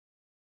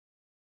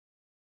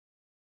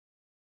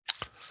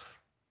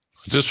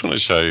I just want to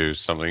show you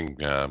something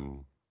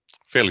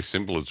fairly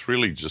simple. It's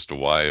really just a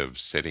way of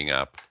setting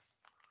up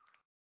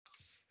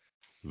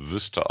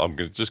this. I'm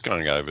just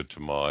going over to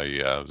my,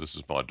 this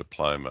is my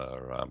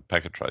diploma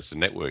packet tracer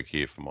network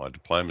here for my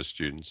diploma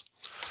students.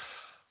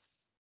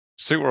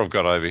 See what I've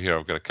got over here?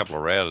 I've got a couple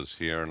of routers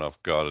here, and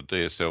I've got a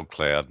DSL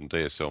cloud and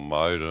DSL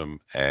modem,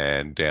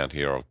 and down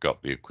here I've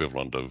got the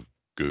equivalent of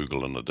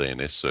Google and a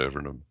DNS server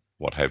and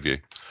what have you.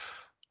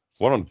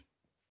 What I'm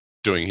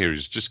doing here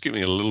is just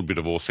giving a little bit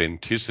of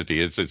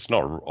authenticity. It's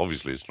not,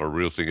 obviously it's not a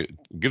real thing. It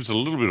gives a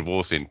little bit of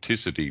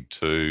authenticity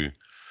to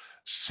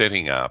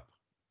setting up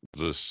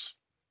this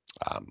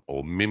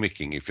or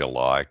mimicking, if you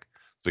like,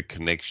 the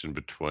connection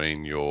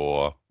between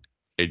your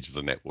edge of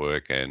the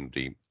network and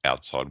the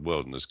outside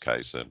world, in this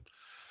case an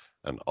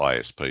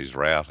ISP's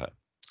router.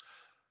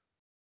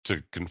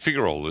 To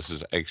configure all this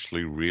is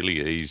actually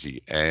really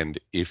easy, and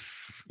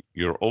if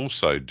you're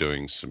also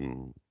doing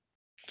some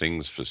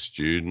things for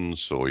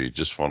students, or you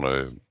just want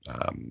to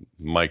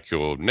make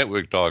your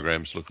network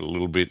diagrams look a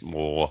little bit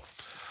more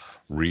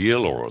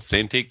real or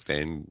authentic,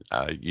 then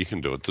you can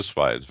do it this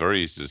way. It's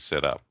very easy to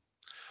set up.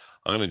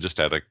 I'm going to just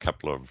add a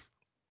couple of, in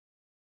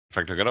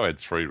fact, I'm going to add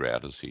 3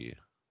 routers here.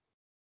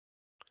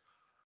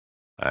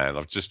 And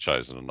I've just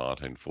chosen a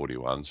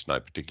 1941s, no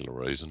particular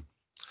reason.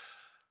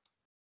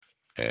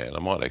 And I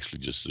might actually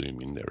just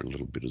zoom in there a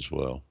little bit as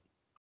well.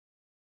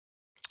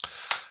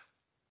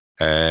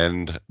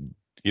 And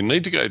you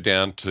need to go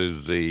down to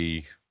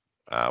the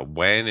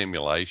WAN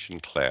Emulation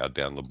cloud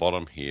down the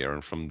bottom here,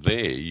 and from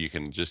there you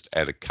can just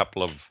add a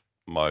couple of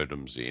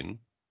modems in,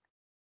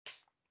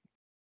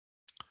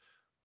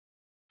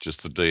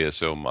 just the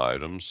DSL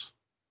modems,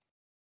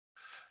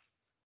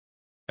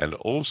 and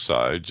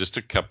also just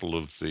a couple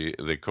of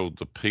they're called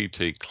the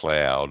PT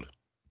cloud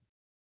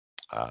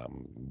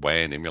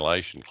WAN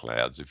emulation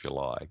clouds, if you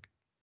like.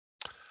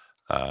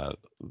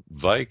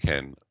 They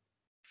can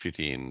fit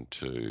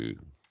into,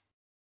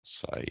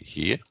 say,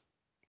 here.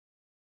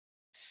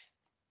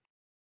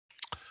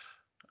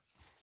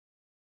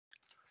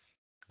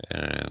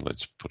 And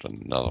let's put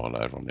another one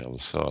over on the other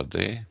side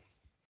there.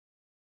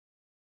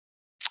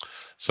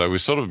 So we're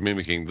sort of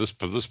mimicking this,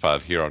 for this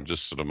part here, I'm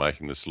just sort of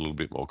making this a little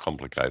bit more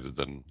complicated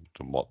than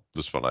what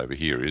this one over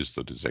here is,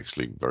 that is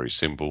actually very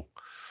simple.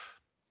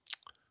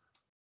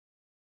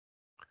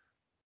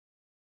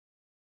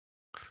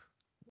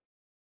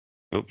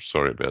 Oops,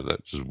 sorry about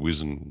that, just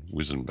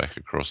whizzing back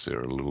across there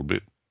a little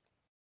bit.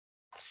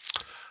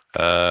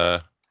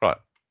 Right,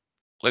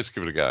 let's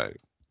give it a go.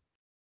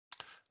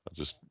 I'll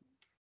just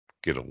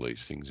get all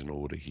these things in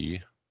order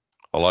here.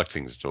 I like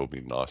things to all be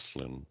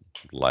nicely and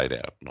laid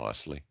out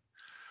nicely.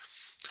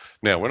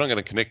 Now, when I'm going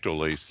to connect all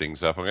these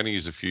things up, I'm going to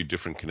use a few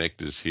different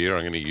connectors here.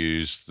 I'm going to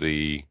use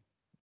the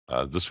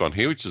this one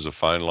here, which is a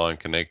phone line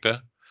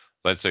connector.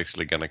 That's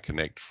actually going to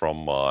connect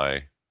from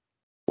my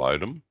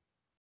modem,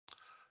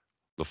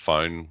 the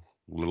phone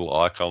little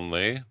icon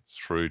there,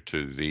 through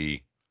to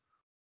the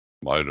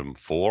modem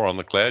 4 on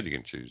the cloud. You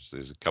can choose,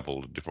 there's a couple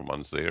of different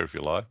ones there if you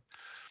like.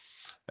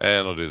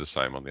 And I'll do the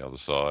same on the other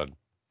side.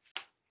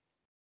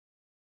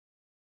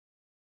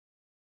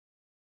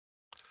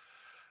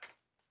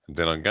 And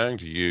then I'm going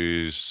to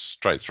use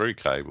straight through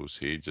cables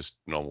here, just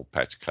normal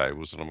patch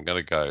cables, and I'm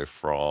going to go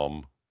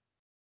from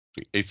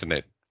the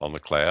Ethernet on the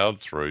cloud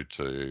through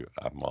to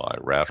my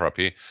router up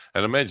here.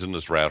 And imagine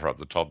this router up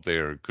the top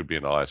there, it could be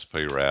an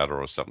ISP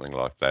router or something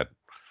like that.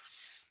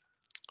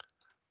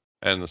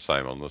 And the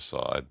same on this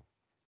side.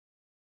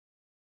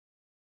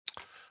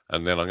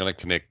 And then I'm going to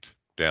connect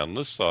down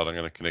this side, I'm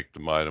going to connect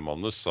the modem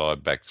on this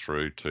side back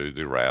through to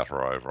the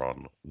router over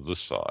on this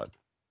side.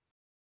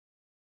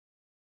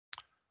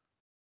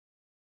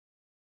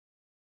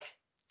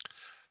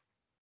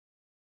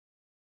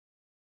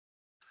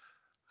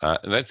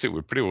 And that's it,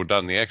 we're pretty well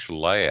done. The actual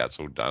layout's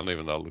all done,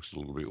 even though it looks a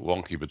little bit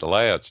wonky, but the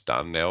layout's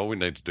done. Now all we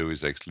need to do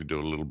is actually do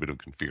a little bit of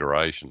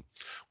configuration.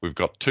 We've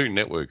got 2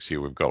 networks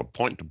here. We've got a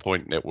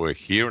point-to-point network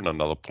here and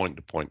another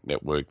point-to-point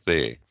network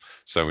there.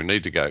 So we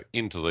need to go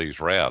into these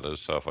routers.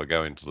 So if I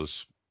go into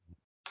this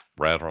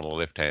router on the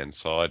left-hand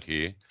side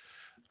here,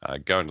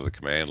 go into the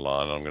command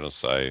line, I'm going to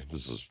say,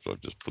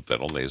 I've just put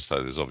that on there,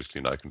 so there's obviously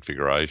no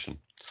configuration.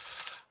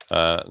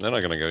 Then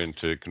I'm going to go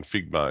into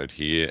config mode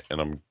here, and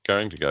I'm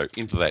going to go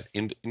into that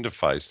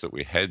interface that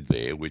we had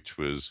there, which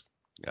was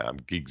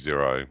gig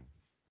 0.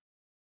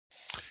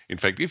 In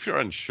fact, if you're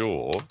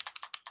unsure,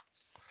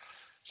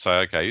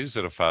 say, okay, is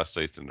it a fast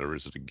Ethernet or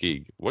is it a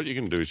gig? What you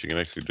can do is you can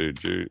actually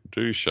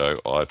do show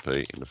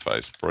IP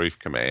interface brief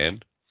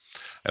command,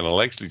 and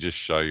it'll actually just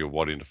show you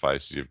what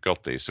interfaces you've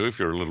got there. So if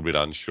you're a little bit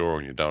unsure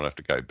and you don't have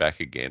to go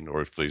back again,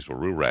 or if these were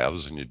real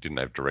routers and you didn't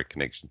have direct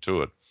connection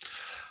to it,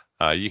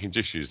 you can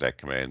just use that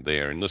command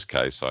there. In this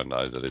case, I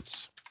know that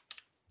it's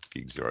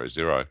gig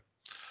 00.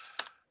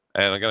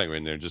 And I'm going to go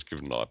in there and just give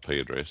it an IP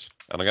address.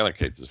 And I'm going to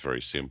keep this very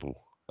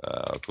simple.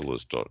 I'll call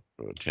this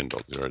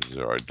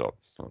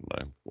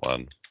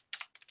 10.00.1.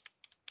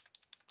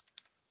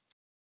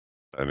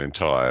 An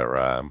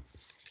entire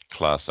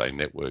Class A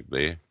network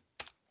there.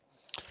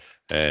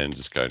 And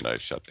just go no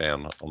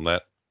shutdown on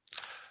that.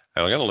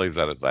 And I'm going to leave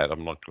that at that.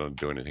 I'm not going to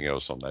do anything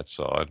else on that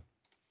side.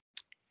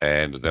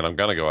 And then I'm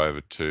going to go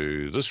over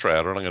to this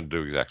router and I'm going to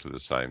do exactly the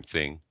same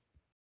thing.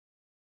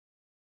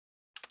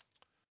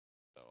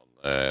 On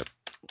that.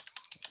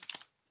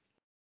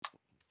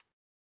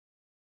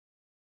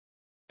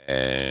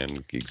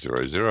 And gig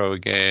 00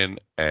 again,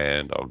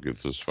 and I'll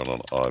give this one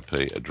an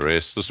IP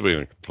address. This will be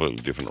in a completely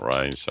different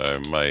range, so I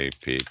may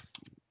pick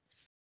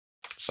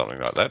something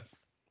like that.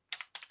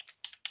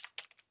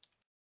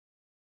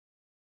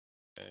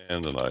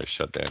 And then I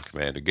shut down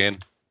command again.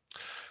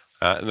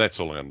 And that's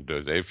all I'm going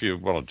to do. If you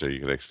want to do, you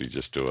could actually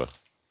just do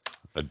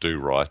a do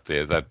right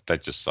there.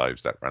 That just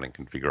saves that running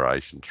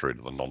configuration through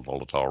to the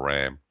non-volatile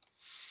RAM.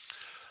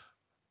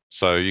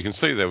 So you can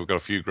see that we've got a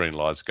few green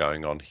lights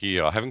going on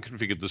here. I haven't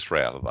configured this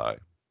router though.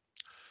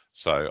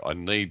 So I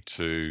need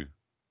to,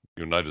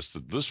 you'll notice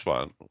that this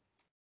one,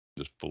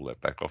 just pull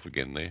that back off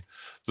again there.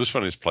 This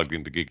one is plugged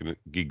into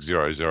gig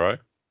 00.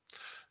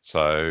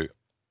 So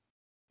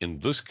in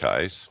this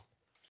case,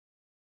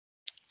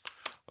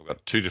 I've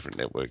got two different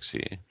networks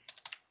here.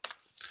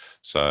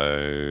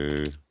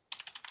 So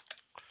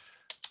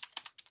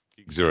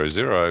gig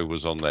 00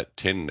 was on that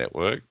 10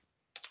 network.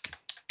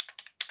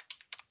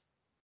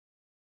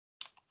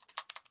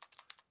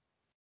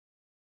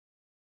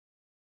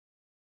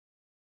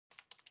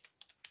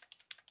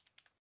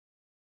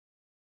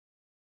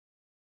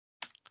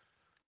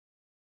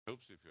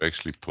 Helps if you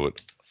actually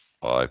put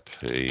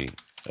IP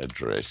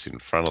address in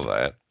front of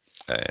that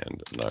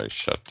and no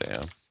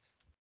shutdown.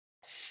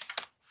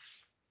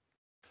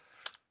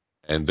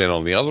 And then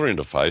on the other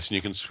interface, and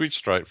you can switch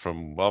straight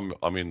from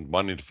I'm in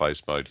one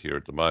interface mode here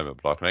at the moment,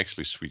 but I can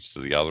actually switch to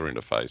the other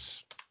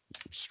interface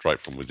straight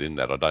from within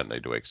that. I don't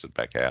need to exit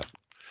back out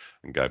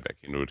and go back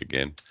into it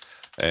again.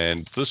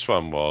 And this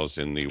one was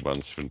in the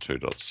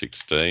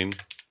 172.16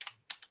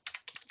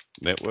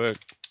 network.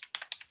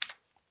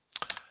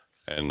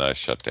 And no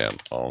shutdown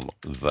on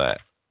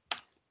that.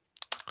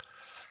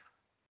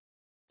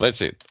 That's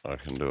it. I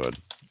can do it.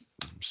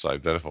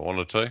 Save that if I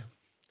wanted to.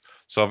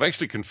 So I've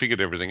actually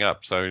configured everything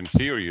up. So in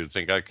theory, you'd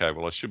think, okay,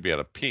 well, I should be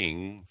able to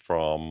ping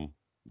from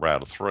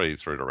router 3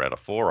 through to router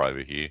 4 over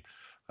here.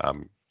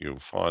 You'll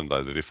find,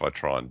 though, that if I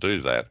try and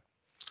do that,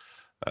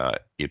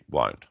 it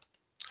won't.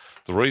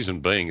 The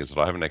reason being is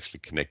that I haven't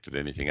actually connected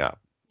anything up.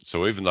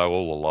 So even though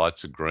all the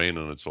lights are green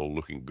and it's all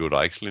looking good,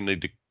 I actually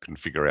need to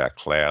configure our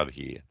cloud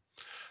here.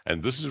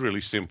 And this is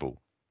really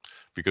simple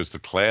because the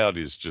cloud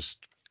is just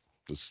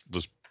this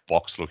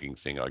box-looking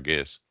thing, I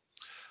guess.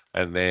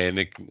 And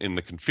then in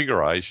the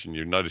configuration,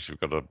 you notice you've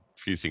got a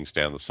few things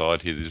down the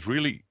side here. There's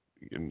really,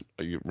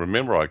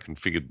 remember I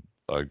connected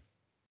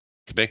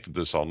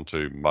this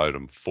onto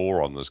modem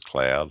 4 on this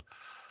cloud.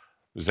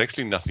 There's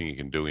actually nothing you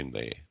can do in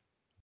there.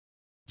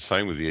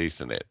 Same with the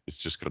Ethernet. It's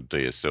just got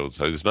DSL.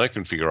 So there's no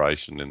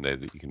configuration in there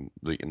that you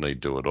need to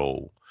do at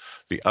all.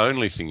 The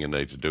only thing you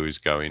need to do is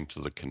go into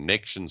the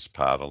connections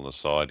part on the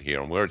side here,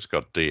 and where it's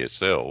got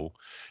DSL,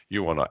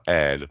 you want to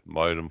add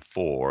modem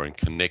 4 and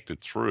connect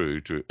it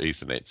through to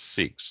Ethernet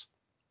 6.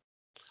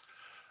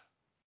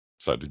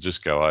 So to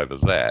just go over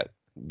that,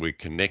 we're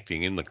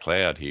connecting in the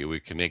cloud here, we're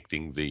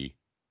connecting the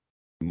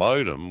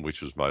modem,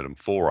 which was modem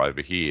 4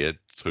 over here,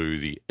 to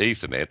the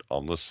Ethernet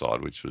on this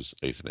side, which was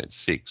Ethernet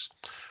 6.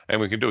 And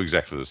we can do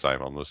exactly the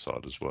same on this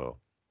side as well.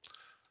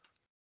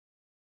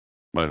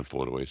 Modem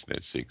 4 to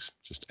Ethernet 6,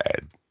 just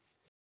add.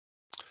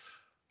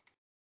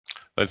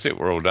 That's it,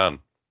 we're all done.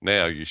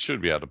 Now you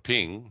should be able to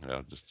ping,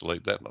 I'll just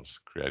delete that and I'll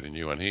just create a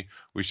new one here.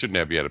 We should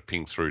now be able to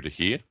ping through to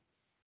here.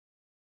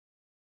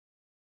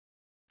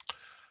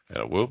 And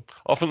it will.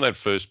 Often that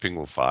first ping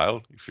will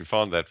fail. If you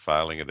find that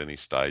failing at any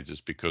stage,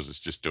 it's because it's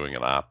just doing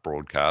an ARP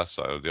broadcast.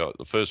 So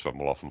the first one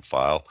will often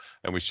fail.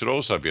 And we should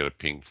also be able to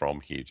ping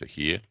from here to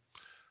here.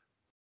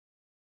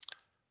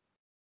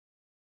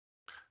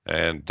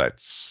 And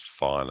that's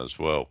fine as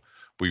well.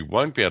 We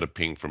won't be able to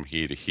ping from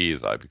here to here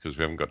though, because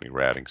we haven't got any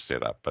routing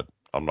set up, but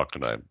I'm not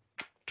going to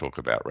talk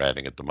about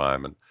routing at the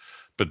moment.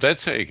 But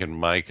that's how you can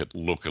make it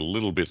look a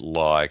little bit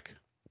like,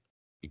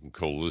 you can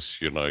call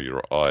this,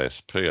 your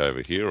ISP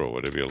over here or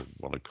whatever you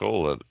want to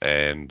call it.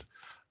 And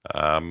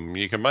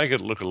you can make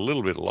it look a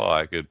little bit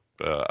like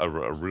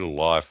a real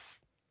life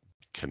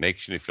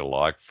connection, if you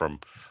like, from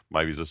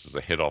maybe this is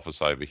a head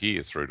office over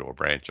here through to a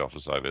branch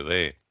office over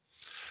there.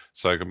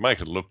 So you can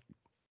make it look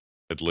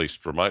at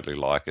least remotely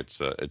like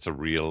it's a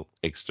real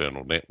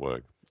external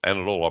network, and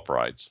it all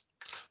operates.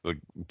 The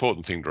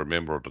important thing to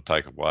remember or to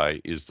take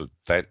away is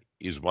that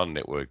is one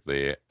network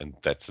there and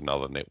that's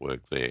another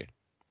network there.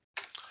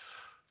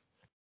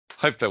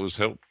 Hope that was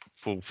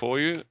helpful for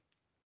you,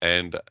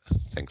 and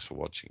thanks for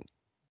watching.